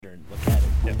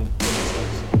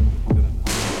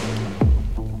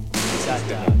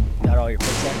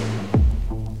set?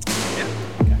 Yeah.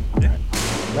 Okay. Yeah. All right.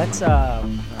 Let's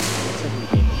open the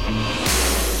game.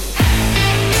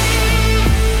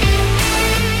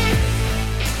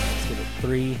 Let's give it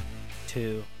 3,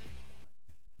 2.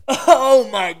 Oh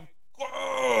my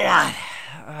God!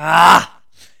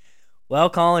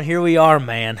 Well, Colin, here we are,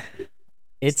 man.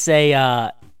 It's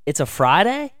a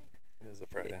Friday. It is a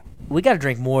Friday. We got to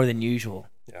drink more than usual.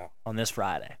 Yeah. On this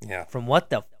Friday. Yeah. From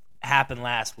what happened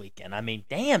last weekend. I mean,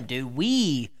 damn, dude,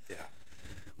 we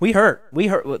hurt. We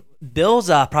hurt. Bills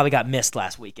probably got missed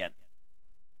last weekend.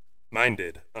 Mine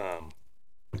did.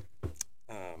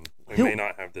 We may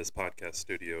not have this podcast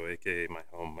studio, aka my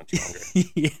home, much longer.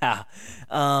 Yeah.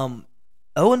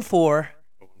 0-4.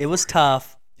 It was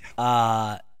tough.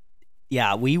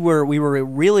 Yeah, we were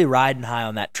really riding high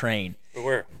on that train. We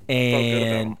were.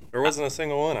 And there wasn't a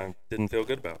single one I didn't feel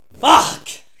good about. Fuck!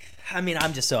 I mean,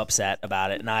 I'm just so upset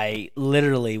about it. And I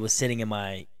literally was sitting in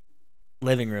my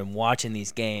living room watching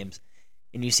these games,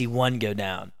 and you see one go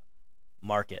down,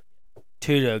 mark it.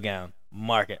 2 go down,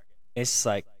 mark it. It's just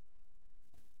like,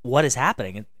 what is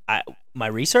happening? And my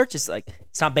research is like,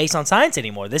 it's not based on science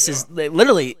anymore. This is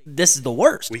literally, this is the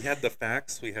worst. We had the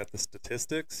facts, we had the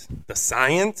statistics, the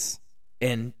science.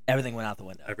 And everything went out the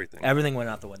window. Everything went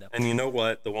out the window. And you know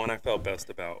what? The one I felt best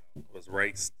about was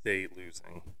Wright State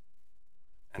losing.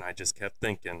 And I just kept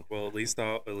thinking, well, at least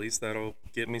that'll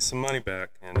get me some money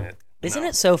back. And Isn't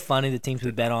it so funny the teams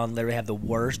we bet on literally have the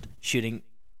worst shooting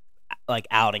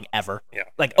outing ever? Yeah.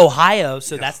 Like Ohio,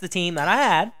 so that's the team that I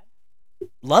had.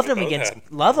 Loved them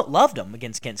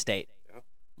against Kent State. Yeah.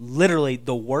 Literally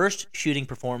the worst shooting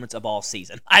performance of all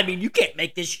season. I mean, you can't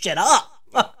make this shit up.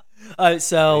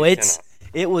 So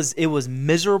it was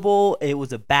miserable. It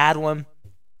was a bad one.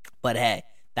 But hey,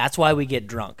 that's why we get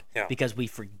drunk, because we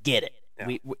forget it.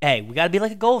 Yeah. We got to be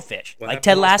like a goldfish. What like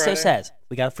Ted Lasso Friday? says,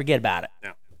 we got to forget about it.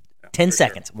 Yeah. 10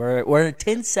 seconds. Sure. We're a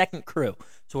 10-second crew.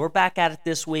 So we're back at it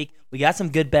this week. We got some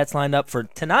good bets lined up for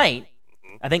tonight.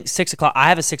 I think 6 o'clock. I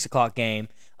have a 6 o'clock game.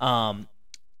 I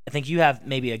think you have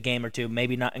maybe a game or two,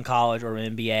 maybe not in college or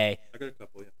NBA. I got a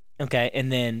couple, yeah. Okay,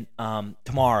 and then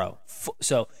tomorrow.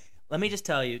 So let me just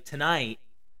tell you, tonight,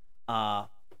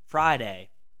 Friday,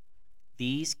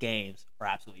 these games are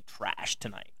absolutely trash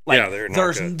tonight. They're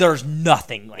not good. There's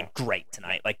nothing great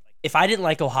tonight. Like if I didn't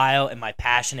like Ohio and my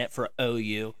passionate for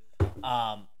OU,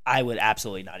 I would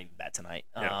absolutely not even bet tonight.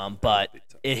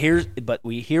 Here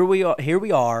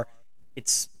we are.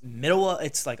 It's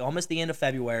it's like almost the end of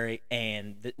February,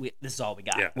 and this is all we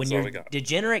got. Yeah, when you're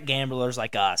degenerate gamblers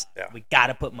like us, we got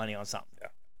to put money on something. Yeah.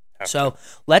 So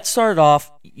let's start it off.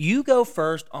 You go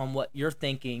first on what you're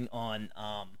thinking on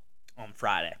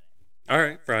Friday. All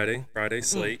right, Friday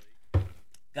slate.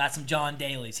 Got some John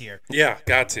Daly's here. Yeah,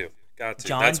 got to.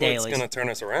 John That's Daly's. what's going to turn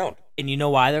us around. And you know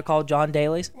why they're called John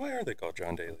Daly's? Why are they called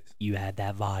John Daly's? You had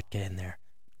that vodka in there.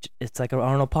 It's like an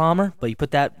Arnold Palmer, but you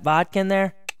put that vodka in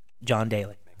there, John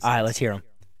Daly. All right, let's hear him.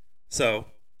 So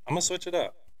I'm going to switch it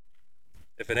up.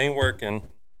 If it ain't working,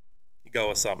 you go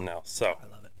with something else. So I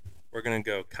love it. We're going to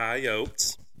go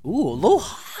Coyotes. Ooh, a little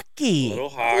hockey.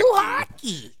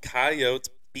 Coyotes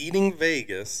beating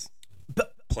Vegas.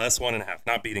 Plus 1.5.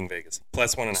 Not beating Vegas.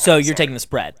 Plus 1.5. So you're taking the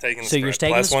spread. You're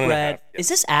taking plus the spread. Yes. Is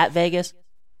this at Vegas?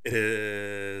 It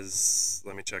is.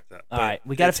 Let me check that. All right,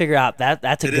 we got to figure out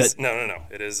that's a good. No.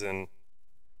 It is in.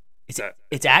 It's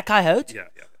at Coyotes. Yeah.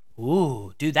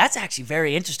 Ooh, dude, that's actually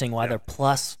very interesting. Why they're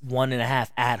plus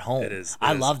 1.5 at home. It is.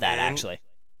 I love that actually.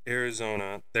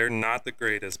 Arizona, they're not the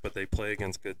greatest, but they play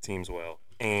against good teams well.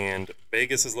 And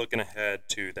Vegas is looking ahead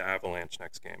to the Avalanche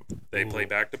next game. They play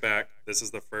back-to-back. This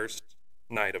is the first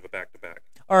night of a back-to-back.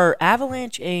 Are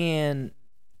Avalanche and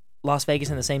Las Vegas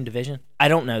in the same division? I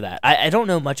don't know that. I don't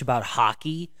know much about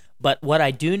hockey, but what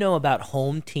I do know about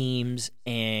home teams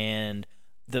and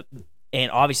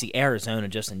obviously Arizona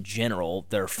just in general,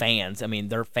 their fans. I mean,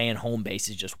 their fan home base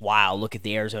is just wild. Look at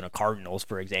the Arizona Cardinals,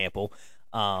 for example.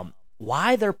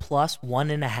 Why they're plus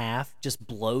 1.5 just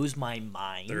blows my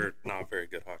mind. They're not a very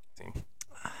good hockey team.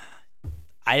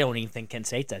 I don't even think Kent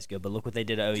State's as good, but look what they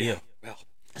did to OU. Yeah, well,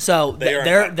 so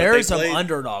there are some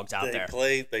underdogs out there.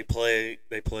 They play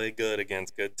good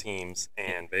against good teams,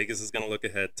 and Vegas is going to look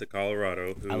ahead to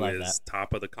Colorado, who is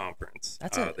top of the conference.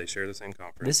 They share the same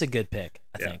conference. This is a good pick,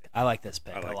 I think. I like this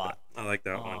pick a lot. I like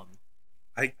that one.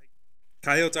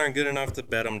 Coyotes aren't good enough to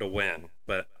bet them to win,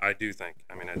 but I do think.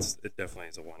 I mean, it definitely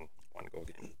is a one goal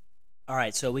game. All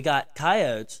right, so we got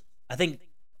Coyotes. I think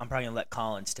I'm probably gonna let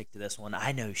Colin stick to this one.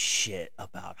 I know shit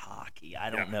about hockey. I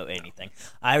don't know anything.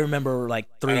 I remember like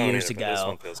 3 years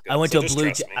ago, I went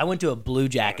to a Blue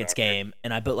Jackets game,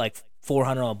 and I put like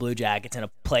 400 on the Blue Jackets in a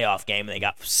playoff game, and they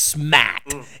got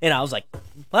smacked. And I was like,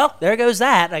 well, there goes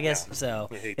that, I guess. Yeah. So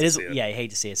You hate it to is. see it. Yeah, you hate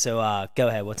to see it. So go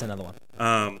ahead. What's another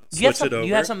one? Switch it over. Do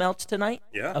you have something else tonight?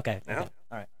 Yeah. Okay. Yeah. Okay.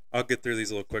 All right. I'll get through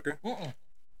these a little quicker.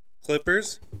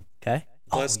 Clippers Okay.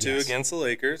 +2 against the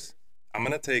Lakers. I'm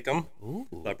gonna take them. Ooh.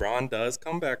 LeBron does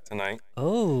come back tonight.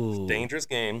 Oh. Dangerous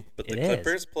game, but the It is.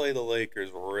 Clippers play the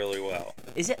Lakers really well.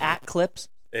 Is it at Clips?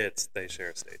 They share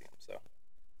a stadium, so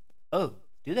Oh,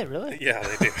 do they really? yeah,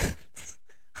 they do.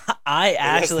 I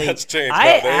actually, that's changed.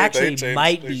 I No, they actually changed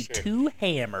might their be shit. too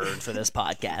hammered for this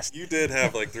podcast. You did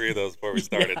have like 3 of those before we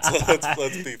started, so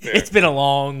let's be fair. It's been a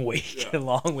long week. Yeah. A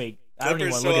long week. I don't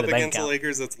even Clippers want to look show at up the bank against the account.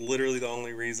 Lakers. That's literally the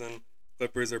only reason.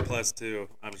 Clippers are +2.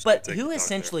 I'm just gonna But take who the dog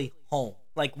essentially home?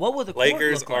 Like, what would the there. court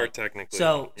Lakers look are like? technically So,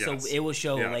 home. Yes. so it will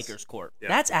show Yes. Lakers court. Yeah.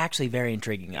 That's actually very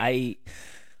intriguing. I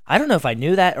don't know if I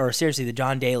knew that or seriously, the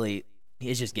John Daly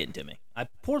is just getting to me. I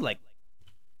poured like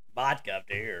vodka up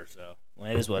to here, so well,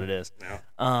 it is what it is.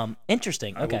 Yeah.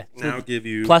 Interesting. I will Okay. now give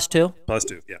you +2.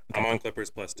 +2. Yeah, I'm on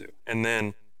Clippers +2, and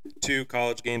then 2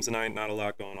 college games tonight. Not a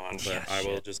lot going on, but Yeah, I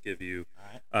will shit. just give you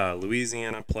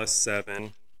Louisiana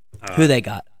 +7. Who they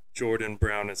got? Jordan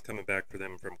Brown is coming back for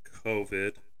them from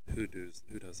COVID. Who does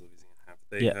Louisiana have?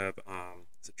 They Yeah. have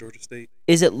is it Georgia State?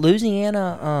 Is it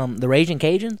Louisiana? The Raging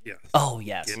Cajuns? Yes. Oh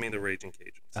yes. Give me the Raging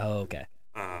Cajuns. Oh okay.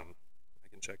 I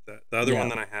can check that. The other Yeah. one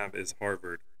that I have is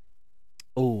Harvard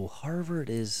Oh, Harvard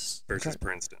is versus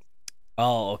Princeton.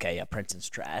 Oh okay. Yeah, Princeton's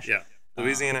trash. Yeah.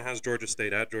 Louisiana has Georgia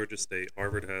State at Georgia State.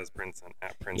 Harvard has Princeton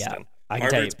at Princeton. I can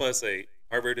tell Harvard's you. +8.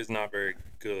 Harvard is not very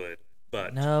good,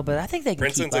 but No, but I think they can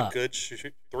Princeton's keep a up. good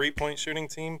 3-point shooting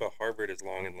team, but Harvard is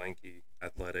long and lanky,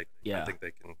 athletic. Yeah. I think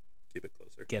they can keep it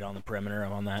closer. Get on the perimeter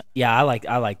on that. Yeah, I like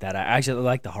that. I actually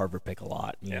like the Harvard pick a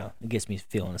lot. You Yeah. know, it gets me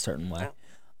feeling a certain way.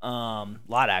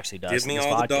 Lot actually does. Give in me this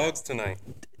all vodka. the dogs tonight.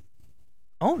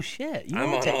 Oh shit! You I'm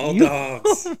wanna on take- all you-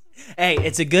 dogs. Hey,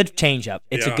 it's a good change up.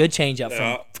 It's a Yeah. good change up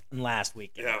Yeah. from last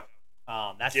week. Yeah.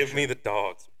 That's Give for me sure. the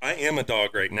dogs. I am a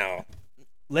dog right now.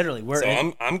 Literally, we're So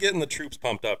in, I'm getting the troops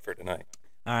pumped up for tonight.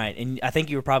 all right. And I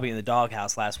think you were probably in the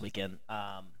doghouse last weekend.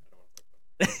 I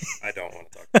don't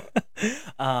want to talk about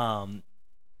it.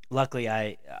 Luckily,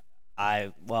 I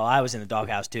was in the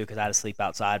doghouse too because I had to sleep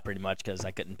outside pretty much because I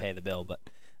couldn't pay the bill. But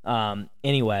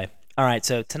anyway, all right.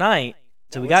 So tonight,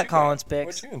 we What got you Collins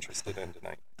picks. What you interested in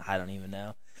tonight? I don't even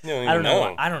know. You don't even I don't know.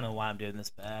 know. I don't know why I'm doing this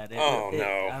bad. No.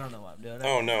 I don't know why I'm doing it.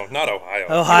 Oh no, not Ohio.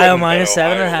 Ohio You wouldn't bet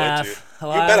 -7.5. Ohio, would you?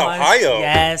 Ohio You bet minus- Ohio.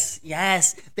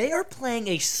 Yes. They are playing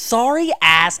a sorry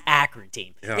ass Akron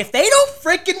team. Yeah. If they don't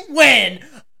freaking win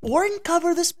or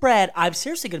cover the spread, I'm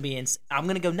seriously gonna be I'm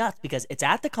gonna go nuts because it's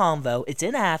at the Convo. It's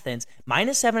in Athens,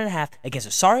 -7.5 against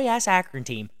a sorry ass Akron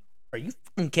team. Are you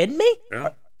fucking kidding me?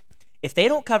 Yeah. If they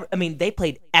don't cover, I mean, they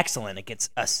played excellent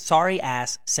against a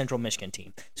sorry-ass Central Michigan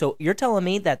team. So you're telling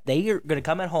me that they are going to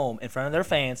come at home in front of their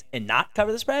fans and not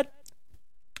cover the spread?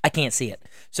 I can't see it.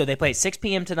 So they play at 6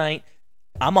 p.m. tonight.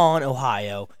 I'm on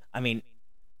Ohio. I mean,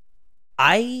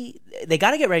 they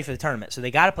got to get ready for the tournament, so they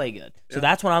got to play good. So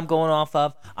that's what I'm going off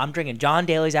of. I'm drinking John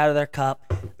Daly's out of their cup.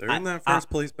 They're in that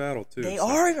first place battle too. They so.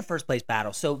 are in a first place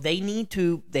battle, so they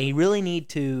really need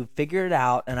to figure it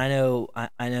out. And I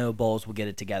know Bowles will get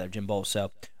it together, Jim Bowles.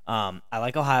 So I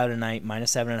like Ohio tonight,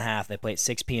 -7.5. They play at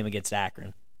 6 p.m. against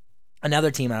Akron. Another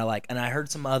team I like, and I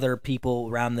heard some other people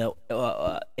around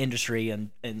the industry and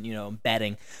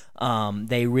betting,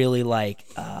 they really like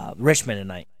Richmond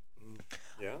tonight.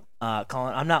 Yeah.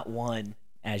 Colin, I'm not one,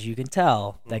 as you can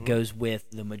tell, that goes with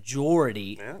the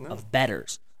majority of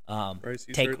bettors. Bryce,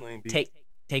 you certainly beat-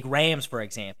 Take Rams, for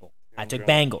example. I took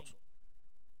Rams. Bengals.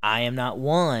 I am not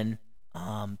one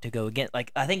to go against.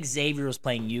 Like, I think Xavier was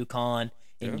playing UConn,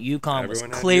 and UConn was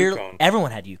Everyone had clear. UConn.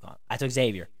 Everyone had UConn. I took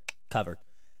Xavier. Covered.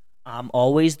 I'm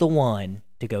always the one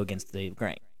to go against the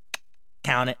grain.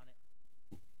 Count it.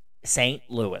 St.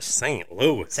 Louis. St.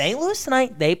 Louis. St. Louis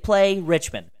tonight, they play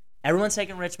Richmond. Everyone's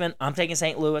taking Richmond. I'm taking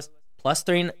St. Louis.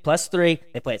 +3.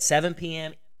 They play at 7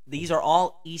 p.m. These are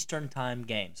all Eastern time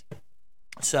games.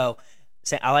 So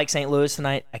I like St. Louis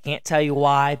tonight. I can't tell you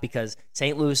why because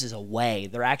St. Louis is away.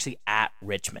 They're actually at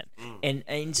Richmond.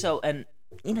 And so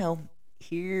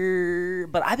here,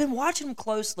 but I've been watching them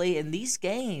closely, and these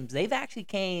games, they've actually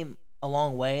came a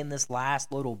long way in this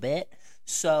last little bit.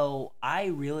 So I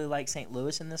really like St.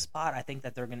 Louis in this spot. I think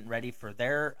that they're getting ready for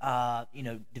their,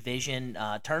 division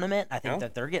tournament. I think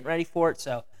that they're getting ready for it.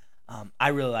 So I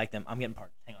really like them. I'm getting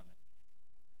part. Hang on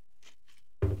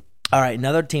a minute. All right,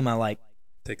 another team I like.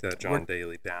 Take that John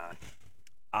Daly down.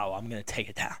 Oh, I'm gonna take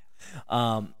it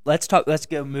down. Let's talk. Let's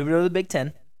go. Move it to the Big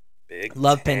Ten.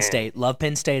 Love Penn State. Love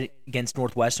Penn State against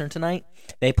Northwestern tonight.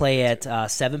 They play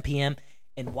at 7 p.m.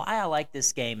 And why I like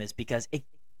this game is because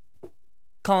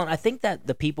Colin, I think that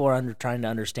the people are trying to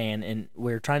understand, and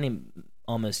we're trying to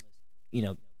almost,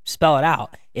 spell it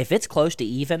out. If it's close to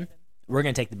even, we're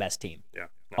going to take the best team. Yeah.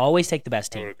 No, Always take the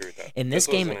best I team. would agree with that. In this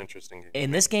was game, an interesting game.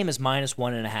 in this game is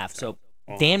 -1.5. So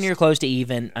Almost. damn near close to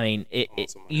even. I mean,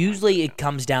 Almost a money usually line, it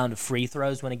comes down to free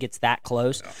throws when it gets that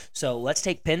close. Yeah. So let's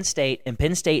take Penn State, and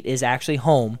Penn State is actually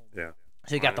home. Yeah.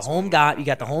 So you got the Minus home 1.5, you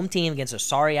got the home team against a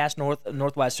sorry ass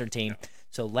Northwestern team. Yeah.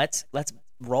 So let's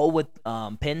roll with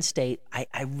Penn State. I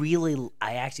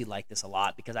actually like this a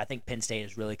lot because I think Penn State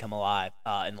has really come alive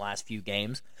in the last few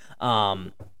games.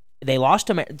 They lost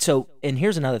to and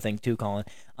here's another thing too, Colin.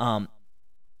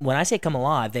 When I say come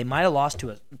alive, they might have lost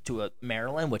to a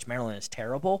Maryland, which Maryland is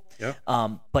terrible. Yeah.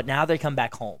 But now they come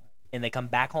back home. And they come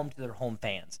back home to their home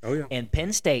fans. Oh, yeah. And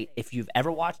Penn State, if you've ever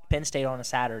watched Penn State on a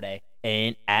Saturday,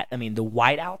 the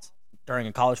whiteouts during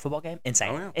a college football game,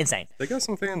 insane. Oh, yeah. Insane. They got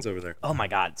some fans over there. Oh, my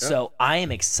God. Yeah. So I am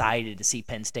excited to see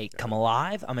Penn State come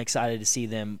alive. I'm excited to see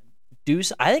them do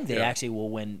 – I think they actually will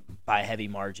win by a heavy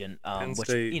margin,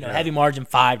 State, heavy margin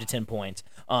 5 to 10 points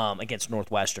against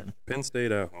Northwestern. Penn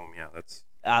State at home, yeah, that's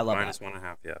I love minus that.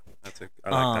 1.5. Yeah, I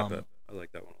like that bet. I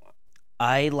like that one a lot.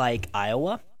 I like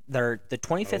Iowa. They're the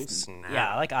 25th. Oh, snap.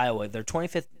 Yeah, I like Iowa. They're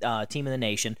 25th team in the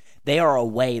nation. They are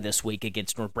away this week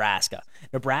against Nebraska.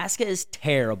 Nebraska is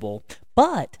terrible,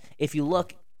 but if you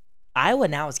look, Iowa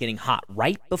now is getting hot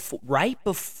right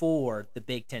before the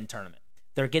Big Ten tournament.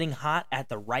 They're getting hot at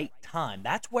the right time.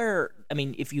 That's where,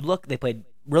 if you look, they played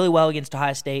really well against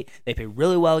Ohio State. They played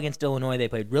really well against Illinois. They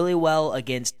played really well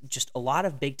against just a lot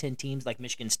of Big Ten teams like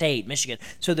Michigan State, Michigan.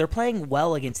 So they're playing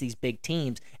well against these big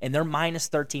teams, and they're minus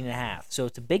 13.5. So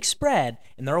it's a big spread,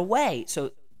 and they're away.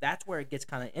 So that's where it gets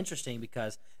kind of interesting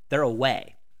because they're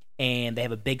away, and they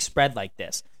have a big spread like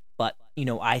this. But,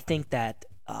 I think that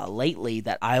lately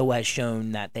that Iowa has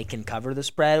shown that they can cover the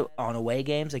spread on away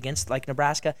games against like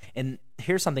Nebraska. And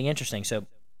here's something interesting. So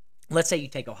let's say you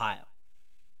take Ohio.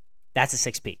 That's a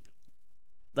 6P.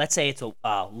 Let's say it's a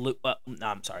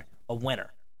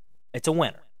winner. It's a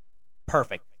winner.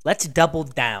 Perfect. Let's double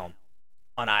down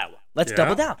on Iowa. Let's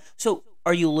double down. So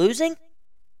are you losing?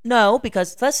 No,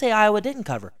 because let's say Iowa didn't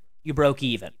cover. You broke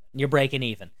even. You're breaking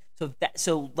even.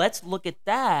 So let's look at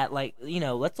that.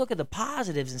 Let's look at the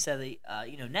positives instead of the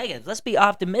negatives. Let's be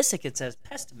optimistic instead of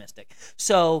pessimistic.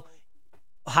 So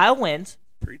Ohio wins.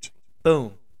 Preach.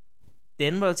 Boom.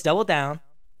 Then let's double down.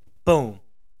 Boom.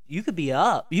 You could be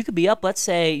up. Let's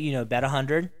say bet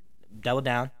 100. Double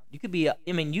down. You could be up.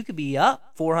 You could be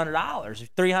up $400,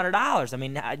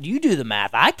 $300. You do the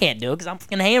math. I can't do it because I'm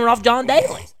fucking hammering off John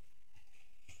Daly.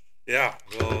 Yeah,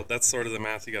 well, that's sort of the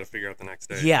math you got to figure out the next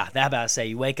day. Yeah, that about to say.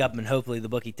 You wake up and hopefully the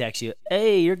bookie texts you,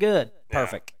 hey, you're good.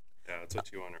 Perfect. Yeah, that's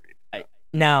what you want to read.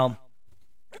 Now,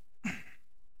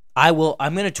 I'm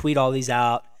going to tweet all these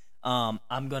out.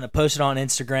 I'm going to post it on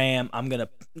Instagram. I'm going to,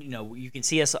 you can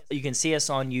see us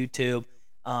on YouTube.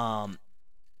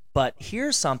 But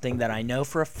here's something that I know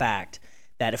for a fact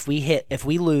that if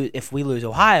we lose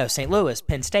Ohio, St. Louis,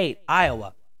 Penn State,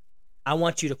 Iowa, I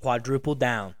want you to quadruple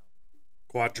down.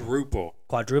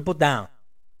 Quadruple down.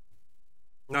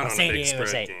 Not on San a big Diego spread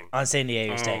State. game. On San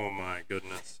Diego State. Oh, my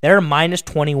goodness. They're minus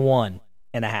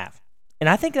 21.5. And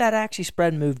I think that actually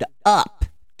spread moved up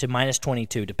to minus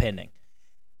 22, depending.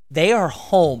 They are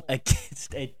home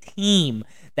against a team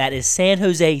that is San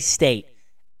Jose State.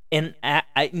 And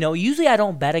usually I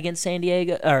don't bet against San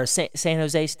Diego or San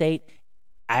Jose State.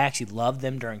 I actually love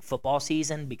them during football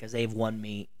season because they've won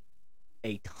me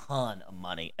a ton of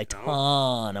money.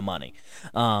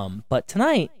 But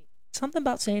tonight, something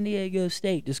about San Diego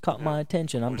State just caught my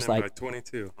attention. I'm just like, by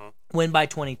 22, huh? win by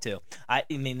 22.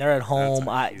 They're at home.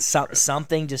 That's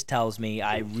Something just tells me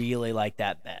I really like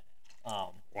that bet.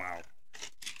 Wow.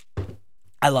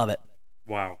 I love it.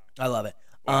 Wow. I love it.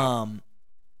 Wow.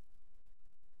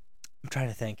 I'm trying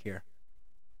to think here.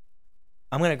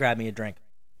 I'm gonna grab me a drink.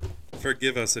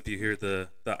 Forgive us if you hear the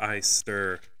ice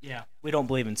stir. Yeah, we don't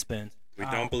believe in spoons. We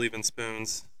don't believe in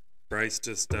spoons. Bryce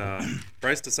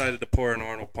decided to pour an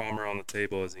Arnold Palmer on the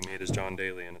table as he made his John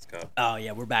Daly in his cup. Oh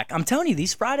yeah, we're back. I'm telling you,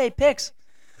 these Friday picks,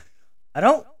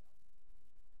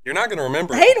 You're not gonna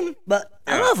remember. I hate them, but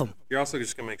I love them. You're also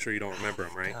just gonna make sure you don't remember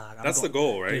them, right? God, That's the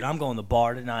goal, right? Dude, I'm going to the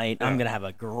bar tonight. Yeah. I'm gonna have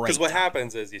a great. Because what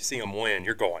happens is you see them win,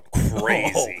 you're going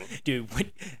crazy. Oh, dude,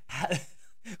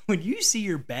 when you see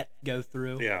your bet go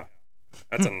through. Yeah,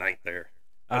 that's a night there.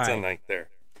 That's a night there.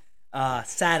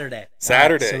 Saturday.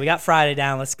 Saturday. So we got Friday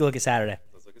down. Let's go look at Saturday.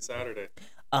 Let's look at Saturday.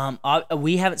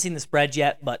 We haven't seen the spread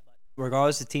yet, but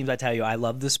regardless of teams, I tell you, I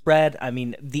love the spread.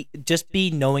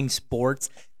 Knowing sports,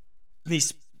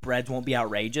 these spreads won't be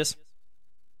outrageous.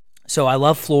 So I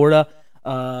love Florida.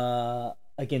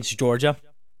 against Georgia.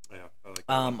 Yeah, I like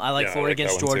that one. I like Yeah, Florida that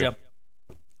against one too. Georgia.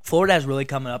 Florida has really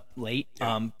come up late.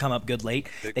 Yeah. Come up good late.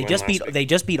 Big They win just last beat. week. They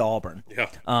just beat Auburn.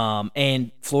 Yeah,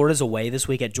 And Florida's away this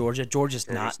week at Georgia. Georgia's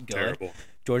Georgia's not good. terrible.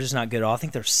 Georgia's not good at all. I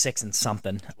think they're 6 and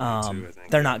something. 22, I think.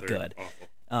 They're Yeah, not good.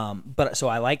 Awful. But so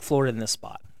I like Florida in this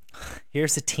spot.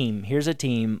 Here's a team.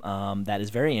 That is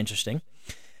very interesting.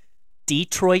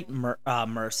 Detroit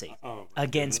Mercy Oh,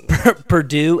 against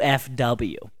Purdue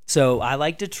FW. So I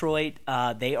like Detroit.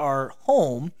 They are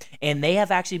home, and they have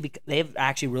actually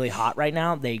really hot right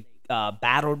now. They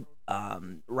battled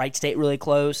Wright State really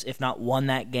close, if not won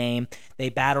that game. They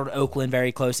battled Oakland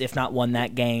very close, if not won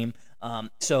that game.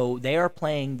 So they are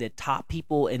playing the top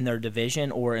people in their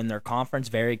division or in their conference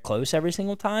very close every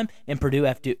single time. And Purdue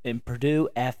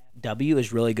FW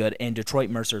is really good, and Detroit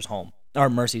Mercy's home.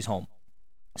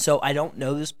 So I don't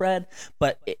know the spread,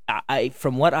 but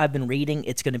from what I've been reading,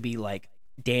 it's going to be like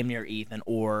damn near even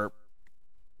or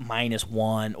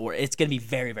 -1, or it's going to be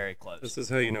very, very close. This is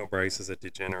how you know Bryce is a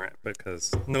degenerate,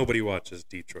 because nobody watches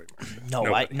Detroit Mercy. No,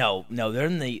 Nobody. no. They're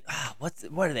in the what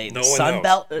are they? No The one Sun knows.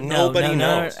 Belt? Nobody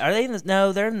knows. Are they in the?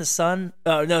 No, they're in the Sun.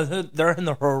 No, they're in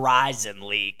the Horizon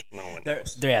League. No one They're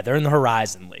knows. they're in the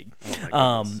Horizon League. Oh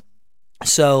my goodness.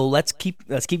 So let's keep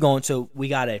going. So we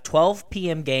got a 12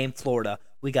 p.m. game, Florida.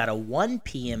 We got a 1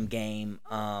 p.m. game,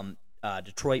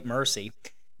 Detroit Mercy.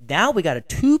 Now we got a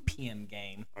 2 p.m.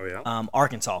 game, Oh yeah.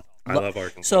 Arkansas. I love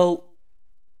Arkansas. So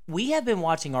we have been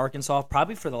watching Arkansas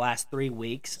probably for the last 3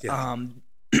 weeks. Yeah.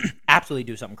 Absolutely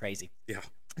do something crazy. Yeah.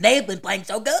 They've been playing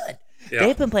so good. Yeah.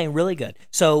 They've been playing really good.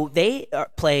 So they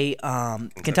play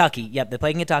Kentucky. Yep, they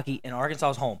play Kentucky, and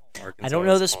Arkansas's home. I don't know the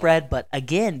Arkansas is spread, but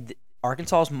again,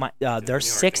 Arkansas's they're me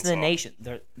 6th in the Arkansas. nation.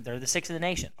 They're the 6th in the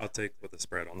nation. I'll take with the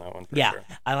spread on that one for Yeah, sure.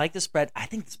 I like the spread. I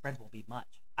think the spread won't be much.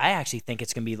 I actually think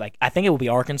it's gonna be I think it will be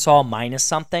Arkansas minus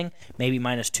something, maybe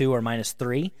 -2 or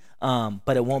 -3.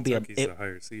 But it won't Kentucky's be the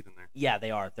higher seed in there. Yeah, they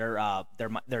are. They're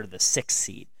the 6th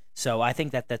seed. So I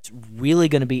think that's really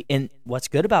going to be. And what's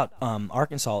good about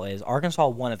Arkansas is Arkansas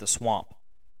won at the Swamp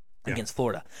against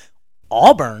Florida.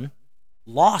 Auburn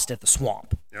lost at the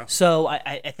Swamp. Yeah. So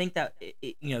I think that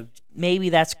maybe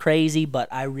that's crazy,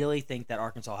 but I really think that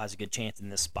Arkansas has a good chance in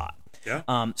this spot.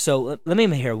 Yeah. So let me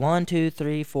hear 1, 2,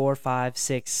 3, 4, 5,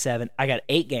 6, 7. I got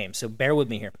 8 games, so bear with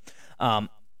me here.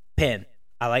 Penn.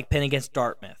 I like Penn against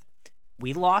Dartmouth.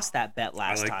 We lost that bet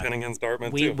last time. I like Penn against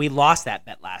Dartmouth too. We lost that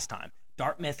bet last time.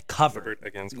 Dartmouth covered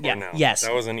Against Yeah, Cornell. yes.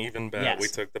 That was an even bet. Yes. We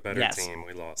took the better Yes. team.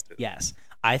 We lost it. Yes,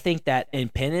 I think that,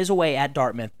 and Penn is away at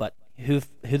Dartmouth, but who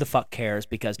the fuck cares,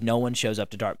 because no one shows up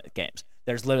to Dartmouth games.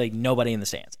 There's literally nobody in the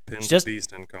stands. Penn's It's just a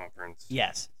beast in conference.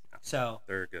 yes. So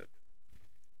They're good.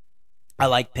 I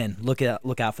like Penn. Look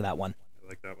out for that one. I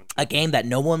like that one. A game that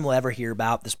no one will ever hear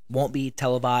about. This won't be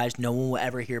televised. No one will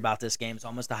ever hear about this game. It's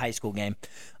almost a high school game.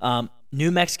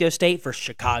 New Mexico State for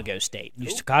Chicago State.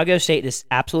 Chicago State is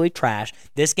absolutely trash.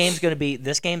 This game's gonna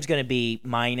be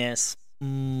minus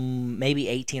maybe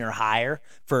 18 or higher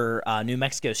for New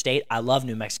Mexico State. I love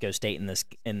New Mexico State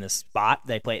in this spot.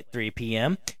 They play at 3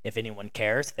 p.m. If anyone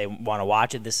cares, if they want to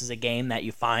watch it, this is a game that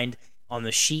you find on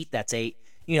the sheet. That's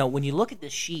when you look at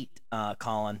this sheet,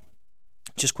 Colin.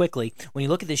 Just quickly, when you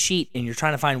look at the sheet and you're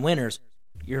trying to find winners,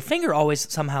 your finger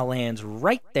always somehow lands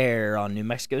right there on New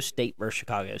Mexico State versus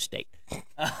Chicago State.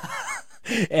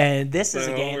 And this is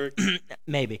a game,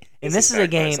 maybe. And this is a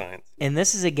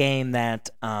game, that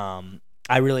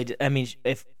I really. I mean,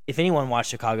 if anyone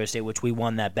watched Chicago State, which we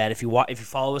won that bet, if you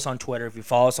follow us on Twitter, if you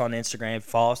follow us on Instagram, if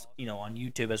you follow us, on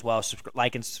YouTube as well,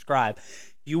 like and subscribe,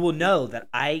 you will know that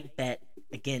I bet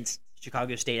against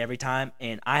Chicago State every time,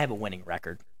 and I have a winning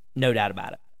record. No doubt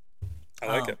about it. I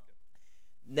like it.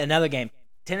 Another game,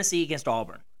 Tennessee against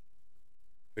Auburn.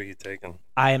 Who are you taking?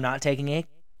 I'm not taking a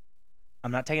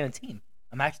team.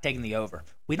 I'm actually taking the over.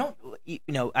 We don't,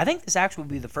 I think this actually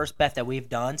will be the first bet that we've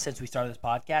done since we started this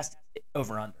podcast,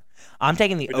 over/under. I'm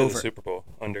taking the We did over. the Super Bowl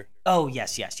under. Oh,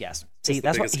 yes. See, It's that's the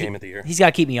what biggest game of the year. He's got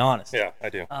to keep me honest. Yeah, I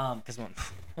do. Because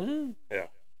Yeah.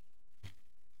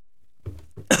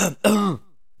 oh,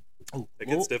 It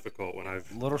gets difficult when I've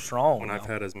little strong. when I've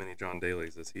had as many John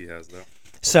Daly's as he has, though.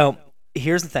 So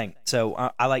here's the thing. So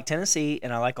I like Tennessee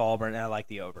and I like Auburn and I like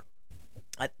the over.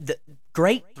 The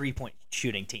great 3-point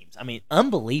shooting teams. I mean,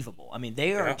 unbelievable. I mean,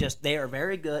 they are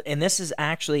very good. And this is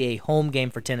actually a home game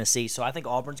for Tennessee. So I think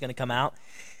Auburn's going to come out.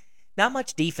 Not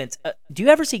much defense. Do you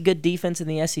ever see good defense in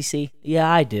the SEC? Yeah,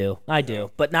 I do.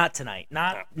 But not tonight.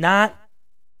 Not.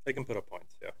 They can put up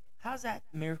points. Yeah. How's that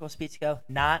miracle speech go?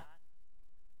 Not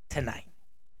tonight.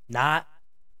 Not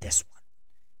this one.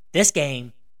 This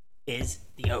game is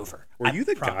the over. Were you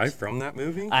the promise. guy from that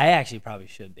movie? I actually probably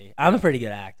should be. I'm a pretty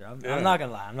good actor. I'm not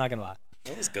gonna lie. I'm not gonna lie.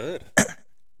 That was good.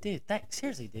 Dude,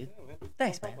 seriously, dude. Yeah, man.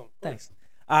 Thanks, No man. problem. Thanks.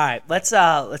 All right,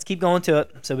 let's keep going to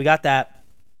it. So we got that.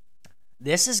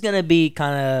 This is gonna be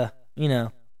kind of,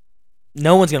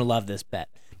 no one's gonna love this bet.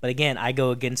 But again, I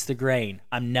go against the grain.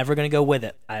 I'm never gonna go with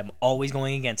it. I'm always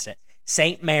going against it.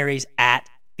 St. Mary's at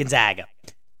Gonzaga.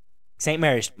 St.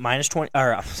 Mary's minus 20.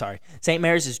 Or I'm sorry, St.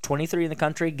 Mary's is 23 in the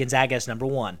country. Gonzaga is number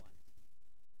 1.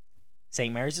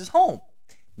 St. Mary's is home.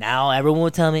 Now everyone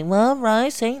will tell me, well,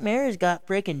 right, St. Mary's got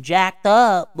freaking jacked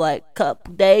up like a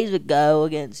couple days ago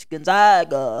against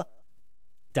Gonzaga.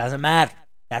 Doesn't matter.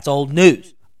 That's old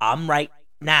news. I'm right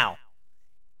now.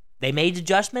 They made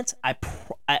adjustments.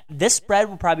 This spread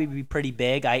will probably be pretty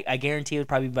big. I guarantee it would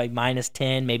probably be like minus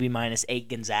 10, maybe minus 8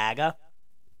 Gonzaga.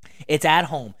 It's at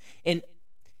home. And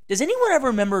does anyone ever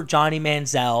remember Johnny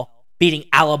Manziel beating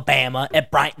Alabama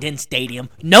at Bryant-Denny Stadium?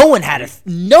 No one thought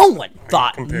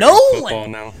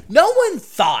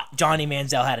Johnny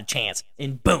Manziel had a chance.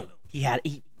 And boom, he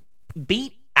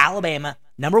beat Alabama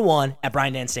 #1 at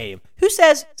Bryant-Denny Stadium. Who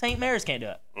says St. Mary's can't do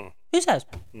it? Who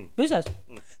says?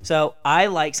 So I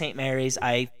like St. Mary's.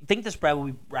 I think the spread will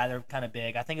be rather kind of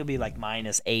big. I think it'll be like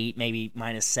minus 8, maybe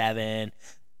minus 7.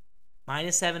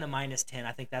 Minus 7 to minus 10.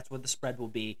 I think that's what the spread will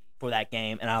be for that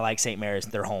game. And I like St. Mary's.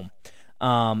 They're home.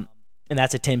 And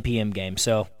that's a 10 p.m. game.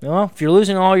 So, if you're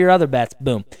losing all your other bets,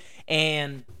 boom.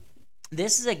 And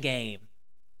this is a game.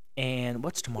 And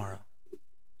what's tomorrow?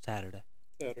 Saturday.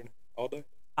 All day.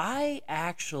 I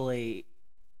actually,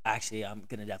 I'm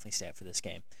going to definitely stay up for this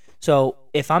game. So,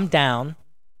 if I'm down,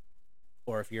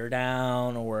 or if you're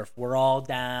down, or if we're all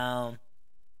down,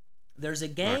 there's a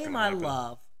game I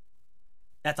love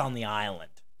that's on the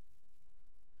island.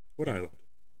 What island?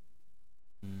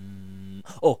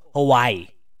 Hawaii.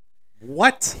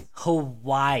 What?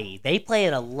 Hawaii. They play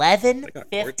at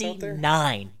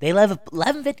 11:59. They live at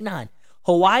 11:59.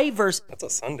 Hawaii versus That's a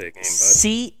Sunday game,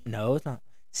 bud. No, it's not.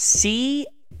 CSU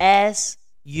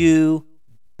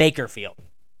Bakerfield.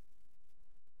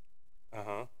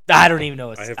 Uh-huh. I don't even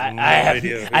know. I have no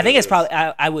idea. I think it's probably.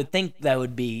 I would think that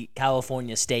would be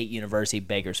California State University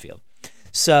Bakersfield.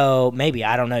 So maybe,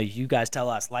 I don't know. You guys tell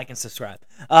us. Like and subscribe.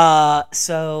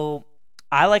 So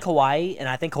I like Hawaii, and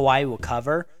I think Hawaii will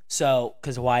cover. So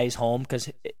because Hawaii's home, because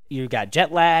you got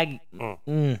jet lag,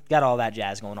 got all that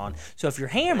jazz going on. So if you're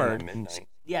hammered, midnight.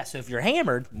 Yeah. So if you're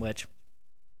hammered, which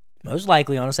most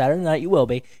likely on a Saturday night you will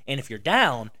be, and if you're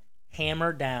down,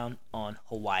 hammer down on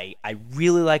Hawaii. I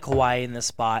really like Hawaii in this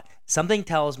spot. Something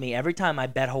tells me every time I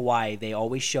bet Hawaii, they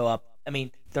always show up. I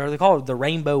mean, they're called the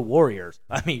Rainbow Warriors.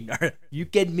 I mean, are you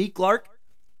kidding me, Clark?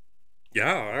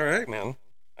 Yeah, all right, man.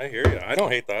 I hear you. I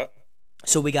don't hate that.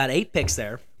 So we got 8 picks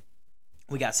there.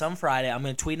 We got some Friday. I'm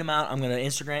going to tweet them out. I'm going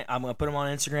to put them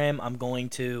on Instagram. I'm going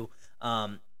to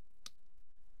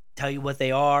tell you what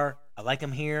they are. I like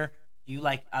them here.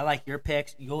 I like your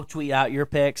picks. You go tweet out your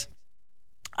picks.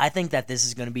 I think that this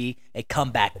is going to be a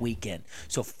comeback weekend.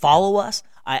 So follow us.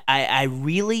 I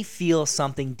really feel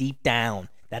something deep down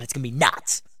that it's going to be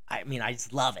nuts. I mean, I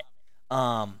just love it.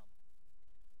 Colin,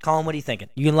 what are you thinking?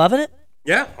 You loving it?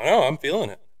 Yeah, I'm feeling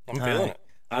it. I'm feeling it.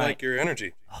 I All like your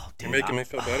energy. Oh, dude, You're making me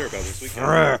feel better about this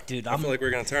weekend. Dude, I feel like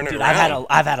we're going to turn it dude, around.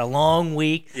 I've had a long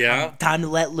week. Yeah. Time to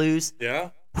let loose.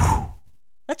 Yeah?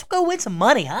 Let's go win some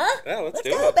money, huh? Yeah, let's do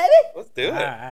go, it. baby. Let's do it. All right.